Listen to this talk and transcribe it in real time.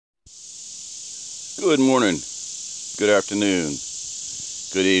Good morning, good afternoon,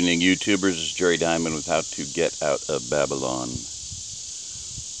 good evening, YouTubers. This is Jerry Diamond with How to Get Out of Babylon.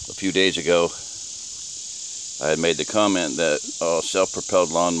 A few days ago, I had made the comment that self-propelled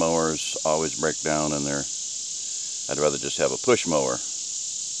lawnmowers always break down, and I'd rather just have a push mower.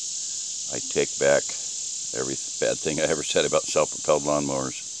 I take back every bad thing I ever said about self-propelled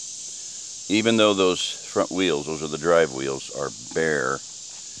lawnmowers. Even though those front wheels, those are the drive wheels, are bare,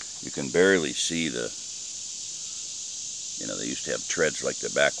 you can barely see they used to have treads like the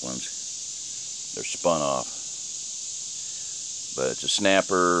back ones. They're spun off. But it's a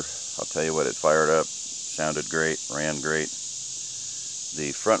snapper. I'll tell you what, it fired up, sounded great, ran great.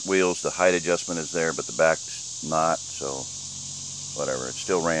 The front wheels, the height adjustment is there, but the back's not, so whatever, it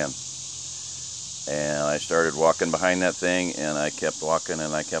still ran. And I started walking behind that thing, and I kept walking,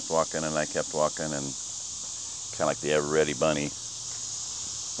 and I kept walking, and I kept walking, and kind of like the ever-ready bunny.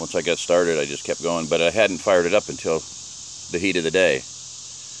 Once I got started, I just kept going, but I hadn't fired it up until the heat of the day.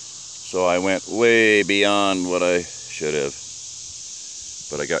 So I went way beyond what I should have.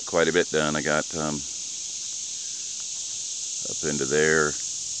 But I got quite a bit done. I got up into there,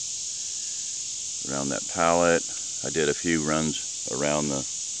 around that pallet. I did a few runs around the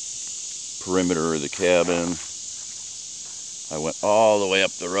perimeter of the cabin. I went all the way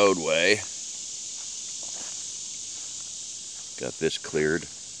up the roadway. Got this cleared,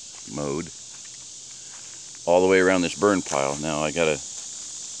 mowed, all the way around this burn pile. Now I don't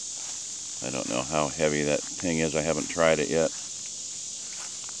know how heavy that thing is. I haven't tried it yet,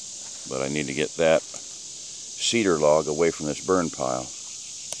 but I need to get that cedar log away from this burn pile.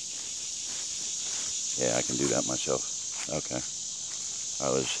 Yeah, I can do that myself. Okay.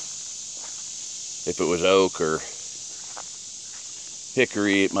 If it was oak or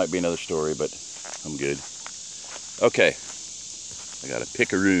hickory, it might be another story, but I'm good. Okay. I got a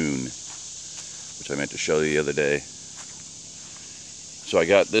picaroon, which I meant to show you the other day. So I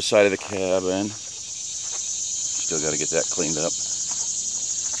got this side of the cabin. Still got to get that cleaned up.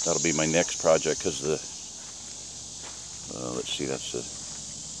 That'll be my next project, because let's see, that's the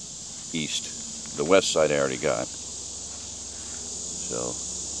east. The west side I already got. So,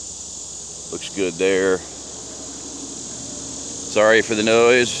 looks good there. Sorry for the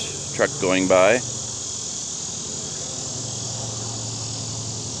noise. Truck going by.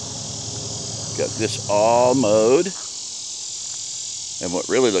 Got this all mowed, and what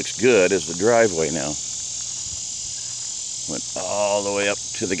really looks good is the driveway now. Went all the way up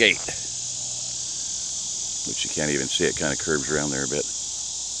to the gate, which you can't even see. It kind of curves around there a bit,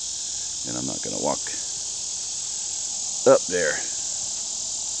 and I'm not going to walk up there.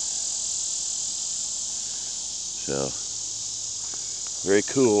 So, very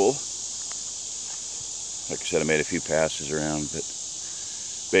cool. Like I said, I made a few passes around, but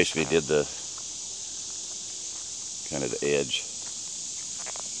basically did the kind of the edge.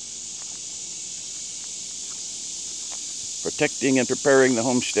 Protecting and preparing the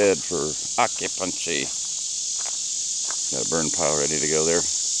homestead for occupancy. Got a burn pile ready to go there.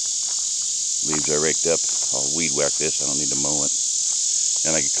 Leaves I raked up. I'll weed whack this. I don't need to mow it.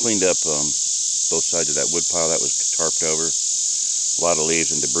 And I cleaned up both sides of that wood pile that was tarped over. A lot of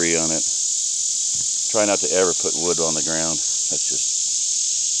leaves and debris on it. Try not to ever put wood on the ground. That's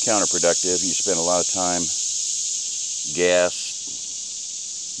just counterproductive. You spend a lot of time,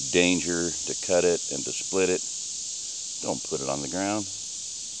 gas, danger to cut it and to split it. Don't put it on the ground.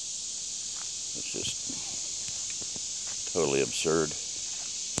 It's just totally absurd.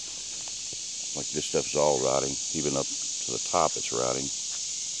 Like, this stuff's all rotting. Even up to the top it's rotting.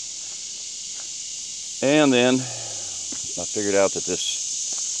 And then I figured out that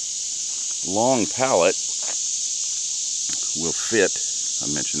this long pallet will fit. I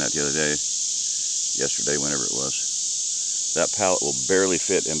mentioned that the other day, yesterday, whenever it was. That pallet will barely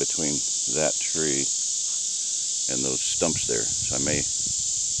fit in between that tree and those stumps there. So I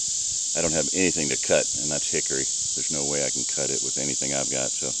don't have anything to cut, and that's hickory. There's no way I can cut it with anything I've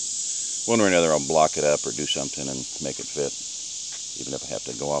got. So one way or another, I'll block it up or do something and make it fit, even if I have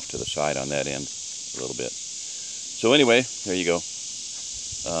to go off to the side on that end a little bit. So anyway, there you go.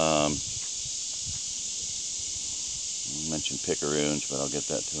 I mentioned picaroons, but I'll get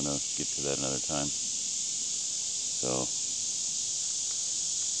to that another time. So,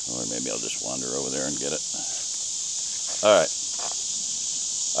 or maybe I'll just wander over there and get it. All right.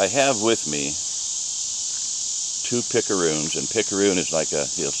 I have with me 2 picaroons, and picaroon is like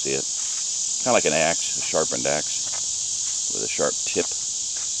you'll see it, kind of like an axe, a sharpened axe with a sharp tip.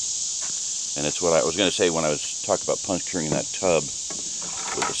 And it's what I was going to say when I was talking about puncturing that tub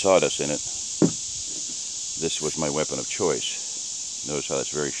with the sawdust in it. This was my weapon of choice. Notice how that's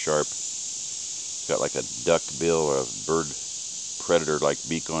very sharp. It's got like a duck bill or a bird predator-like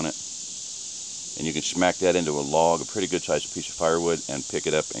beak on it. And you can smack that into a log, a pretty good sized piece of firewood, and pick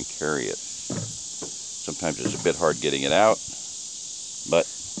it up and carry it. Sometimes it's a bit hard getting it out, but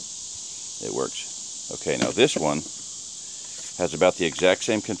it works. Okay, now this one has about the exact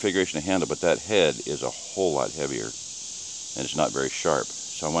same configuration of handle, but that head is a whole lot heavier, and it's not very sharp.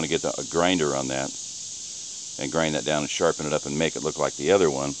 So I want to get a grinder on that and grind that down and sharpen it up and make it look like the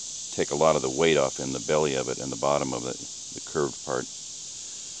other one. Take a lot of the weight off in the belly of it and the bottom of it, the curved part,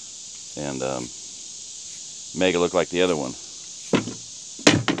 and make it look like the other one.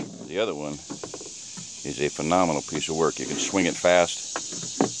 The other one is a phenomenal piece of work. You can swing it fast.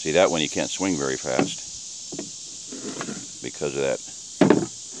 See, that one you can't swing very fast because of that.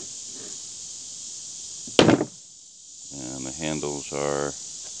 And the handles are,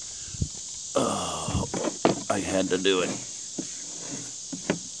 oh, I had to do it.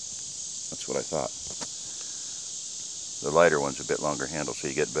 That's what I thought. The lighter one's a bit longer handle, so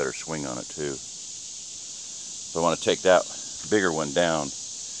you get better swing on it too. So I want to take that bigger one down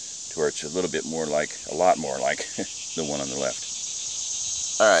to where it's a little bit more like, a lot more like the one on the left.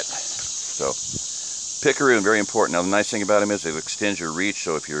 Alright, so pickeroo, very important. Now the nice thing about them is it extends your reach,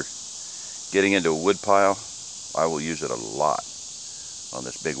 so if you're getting into a wood pile, I will use it a lot on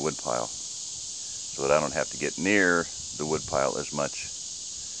this big wood pile, so that I don't have to get near the wood pile as much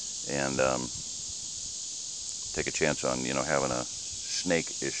and take a chance on, you know, having a snake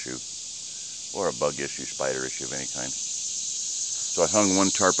issue or a bug issue, spider issue of any kind. So I hung one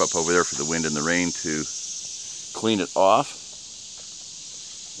tarp up over there for the wind and the rain to clean it off,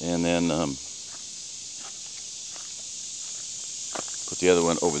 and then put the other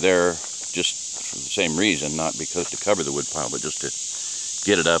one over there just for the same reason, not because to cover the wood pile, but just to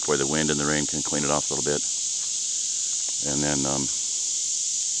get it up where the wind and the rain can clean it off a little bit. And then I'll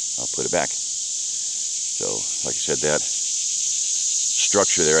put it back. So, like I said, that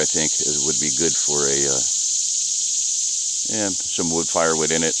structure there, I think, would be good for a some wood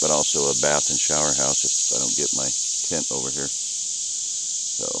firewood in it, but also a bath and shower house if I don't get my tent over here.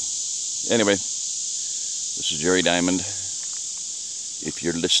 So, anyway, this is Jerry Diamond. If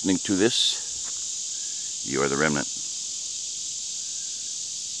you're listening to this, you are the remnant.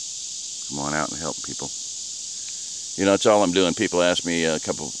 Come on out and help people. You know, that's all I'm doing. People ask me, a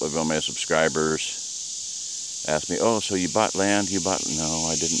couple of my subscribers ask me, oh, so you bought land? No,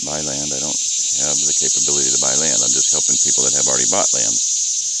 I didn't buy land. I don't have the capability to buy land. I'm just helping people that have already bought land.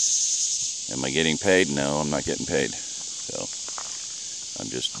 Am I getting paid? No, I'm not getting paid. So I'm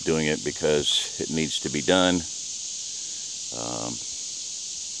just doing it because it needs to be done.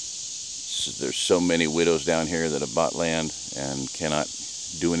 There's so many widows down here that have bought land and cannot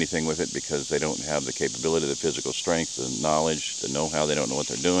do anything with it because they don't have the capability, the physical strength, the knowledge, the know-how. They don't know what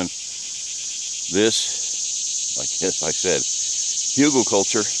they're doing. This, like I said,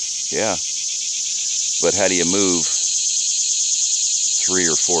 hugelkultur, yeah. But how do you move 3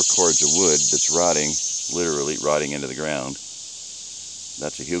 or 4 cords of wood that's rotting, literally rotting into the ground?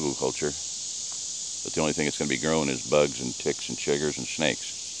 That's a hugelkultur. But the only thing that's going to be growing is bugs and ticks and chiggers and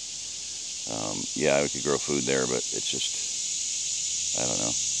snakes. Yeah, we could grow food there, but it's just, I don't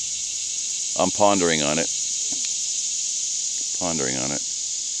know. I'm pondering on it.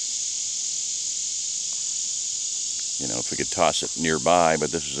 You know, if we could toss it nearby,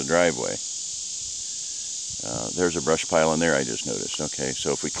 but this is a driveway. There's a brush pile in there I just noticed. Okay,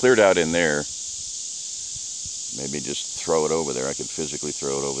 so if we cleared out in there, maybe just throw it over there. I could physically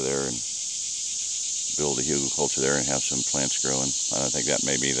throw it over there and build a hugelkultur there and have some plants growing. I don't think that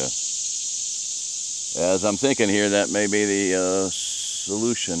may be the, as I'm thinking here, that may be the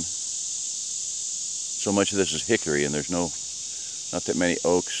solution. So much of this is hickory, and there's not that many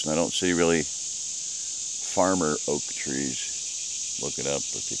oaks, and I don't see really farmer oak trees. Look it up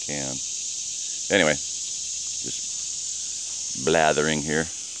if you can. Anyway, just blathering here.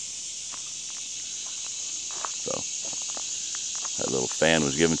 So, that little fan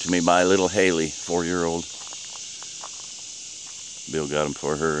was given to me by little Haley, 4-year-old. Bill got them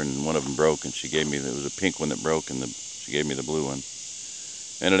for her, and one of them broke, and she gave me, there was a pink one that broke, and she gave me the blue one.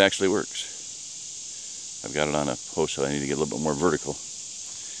 And it actually works. I've got it on a post, so I need to get a little bit more vertical.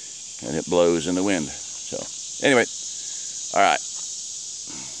 And it blows in the wind. So, anyway, all right.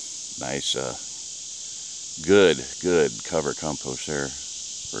 Nice, good cover compost there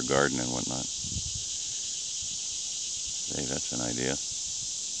for a garden and whatnot. Hey, that's an idea.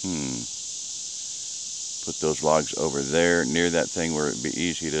 Put those logs over there near that thing where it'd be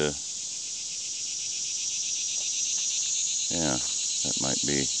easy to, yeah, that might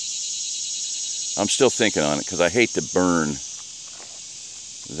be. I'm still thinking on it because I hate to burn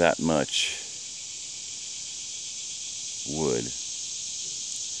that much wood.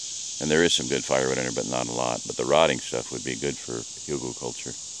 And there is some good firewood in there, but not a lot. But the rotting stuff would be good for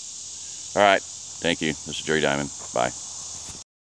hugelkultur. All right. Thank you. This is Jerry Diamond. Bye.